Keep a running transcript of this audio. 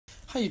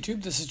Hi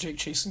YouTube, this is Jake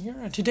Chasen here,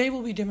 and today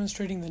we'll be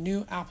demonstrating the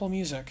new Apple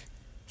Music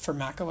for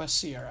macOS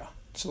Sierra.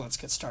 So let's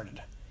get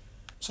started.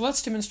 So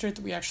let's demonstrate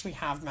that we actually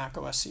have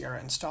macOS Sierra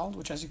installed,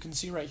 which as you can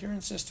see right here in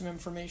System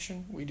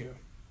Information, we do.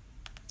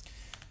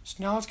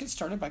 So now let's get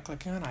started by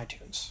clicking on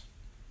iTunes.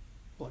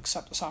 We'll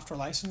accept the software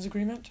license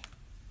agreement,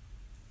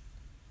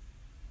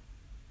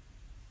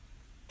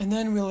 and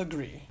then we'll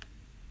agree.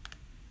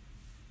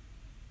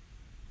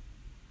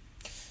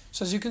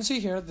 So as you can see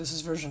here, this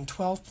is version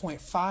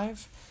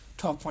 12.5.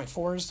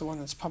 12.4 is the one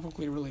that's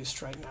publicly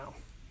released right now.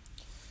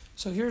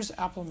 So here's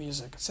Apple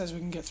Music. It says we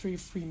can get 3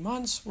 free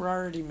months. We're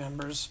already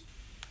members.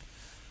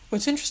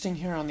 What's interesting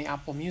here on the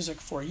Apple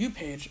Music For You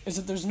page is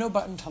that there's no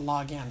button to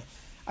log in.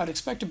 I would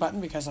expect a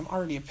button because I'm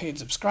already a paid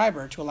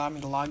subscriber to allow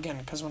me to log in,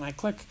 because when I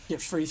click get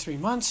free 3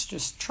 months,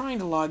 just trying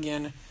to log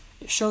in,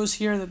 it shows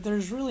here that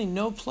there's really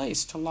no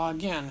place to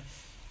log in.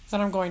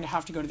 Then I'm going to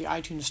have to go to the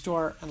iTunes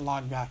Store and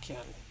log back in.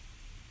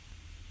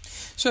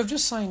 So I've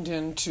just signed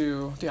in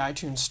to the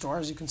iTunes Store.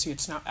 As you can see,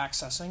 it's now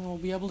accessing. We'll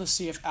be able to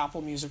see if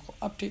Apple Music will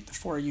update the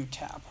For You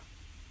tab.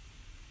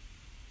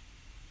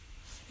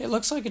 It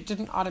looks like it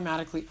didn't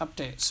automatically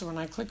update. So when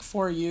I click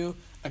For You,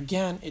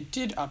 again, it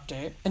did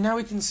update. And now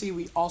we can see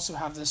we also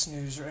have this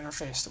new user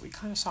interface that we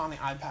kind of saw on the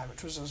iPad,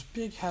 which was those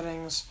big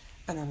headings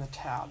and then the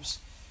tabs.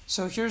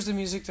 So here's the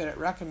music that it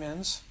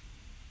recommends.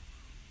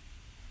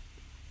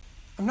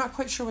 I'm not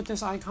quite sure what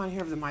this icon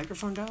here of the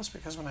microphone does,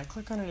 because when I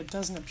click on it, it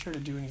doesn't appear to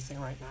do anything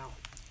right now.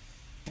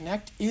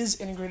 Connect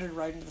is integrated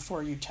right into the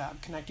For You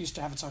tab. Connect used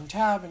to have its own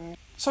tab, and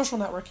social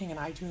networking in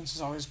iTunes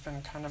has always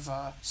been kind of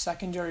a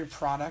secondary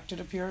product, it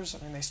appears.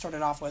 I mean, they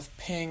started off with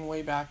Ping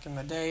way back in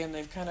the day, and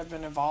they've kind of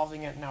been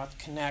evolving it now with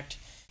Connect.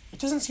 It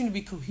doesn't seem to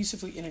be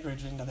cohesively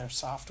integrated into their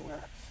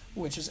software,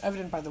 which is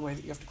evident by the way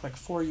that you have to click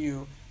For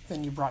You,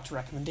 then you're brought to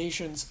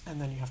Recommendations,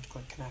 and then you have to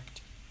click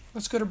Connect.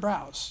 Let's go to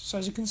Browse. So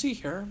as you can see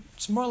here,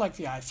 it's more like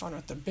the iPhone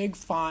with the big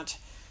font.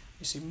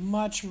 You see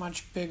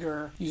much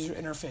bigger user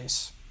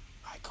interface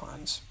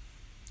icons.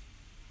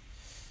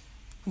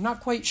 I'm not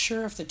quite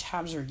sure if the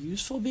tabs are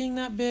useful being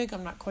that big.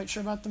 I'm not quite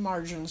sure about the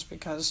margins,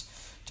 because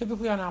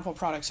typically on Apple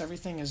products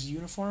everything is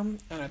uniform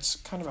and it's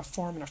kind of a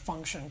form and a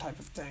function type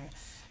of thing.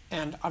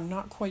 And I'm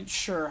not quite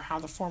sure how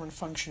the form and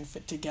function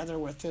fit together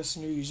with this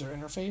new user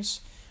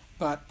interface,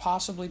 but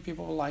possibly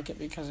people will like it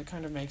because it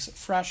kind of makes it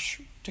fresh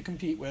to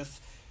compete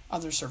with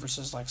other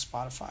services like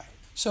Spotify.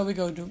 So we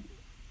go to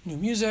New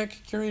Music,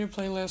 Curated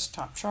Playlist,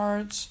 Top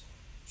Charts,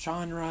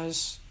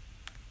 Genres,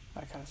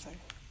 that kind of thing.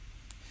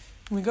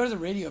 When we go to the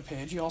radio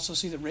page, you also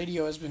see that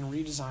radio has been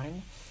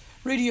redesigned.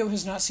 Radio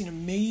has not seen a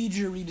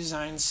major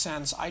redesign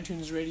since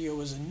iTunes Radio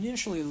was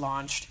initially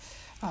launched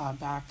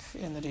back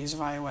in the days of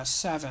iOS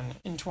 7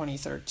 in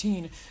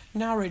 2013.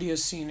 Now radio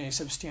has seen a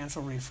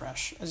substantial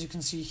refresh. As you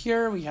can see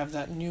here, we have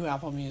that new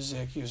Apple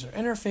Music user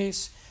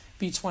interface.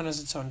 Beats One has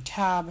its own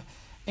tab.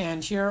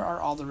 And here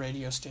are all the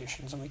radio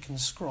stations, and we can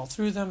scroll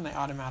through them. They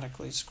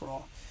automatically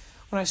scroll.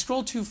 When I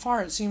scroll too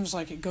far, it seems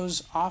like it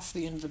goes off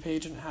the end of the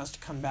page and it has to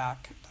come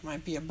back. That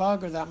might be a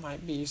bug, or that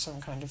might be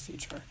some kind of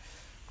feature.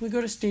 When we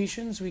go to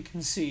stations, we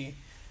can see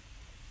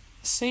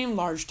the same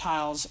large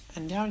tiles,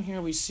 and down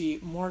here we see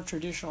more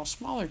traditional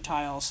smaller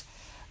tiles.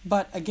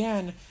 But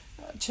again,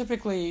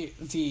 typically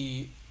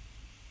the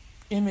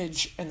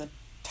image and the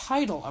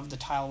title of the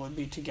tile would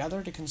be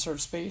together to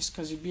conserve space,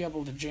 because you'd be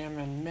able to jam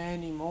in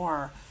many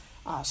more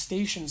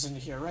stations into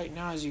here. Right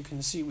now, as you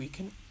can see, we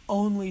can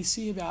only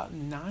see about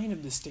 9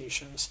 of the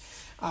stations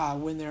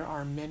when there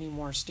are many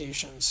more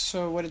stations.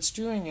 So what it's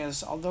doing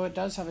is, although it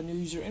does have a new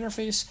user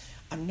interface,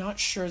 I'm not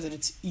sure that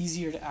it's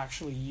easier to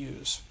actually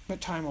use,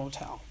 but time will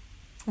tell.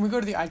 When we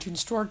go to the iTunes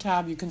Store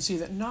tab, you can see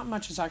that not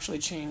much has actually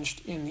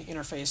changed in the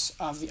interface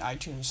of the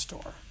iTunes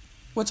Store.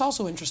 What's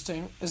also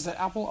interesting is that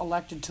Apple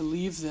elected to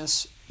leave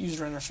this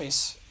user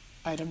interface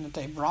item that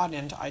they brought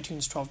into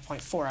iTunes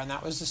 12.4, and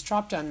that was this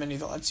drop-down menu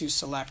that lets you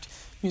select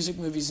music,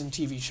 movies, and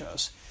TV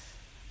shows.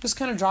 This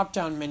kind of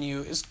drop-down menu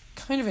is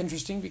kind of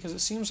interesting because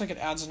it seems like it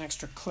adds an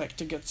extra click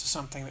to get to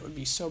something that would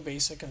be so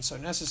basic and so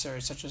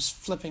necessary, such as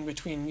flipping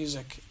between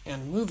music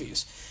and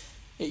movies.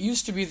 It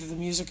used to be that the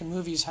music and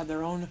movies had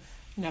their own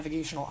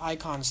navigational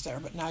icons there,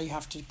 but now you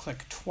have to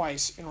click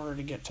twice in order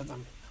to get to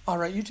them.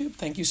 Alright YouTube,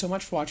 thank you so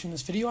much for watching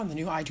this video on the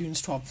new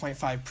iTunes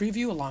 12.5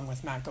 preview along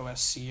with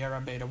macOS Sierra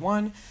Beta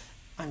 1.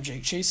 I'm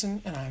Jake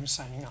Chasen, and I'm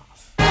signing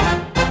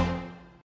off.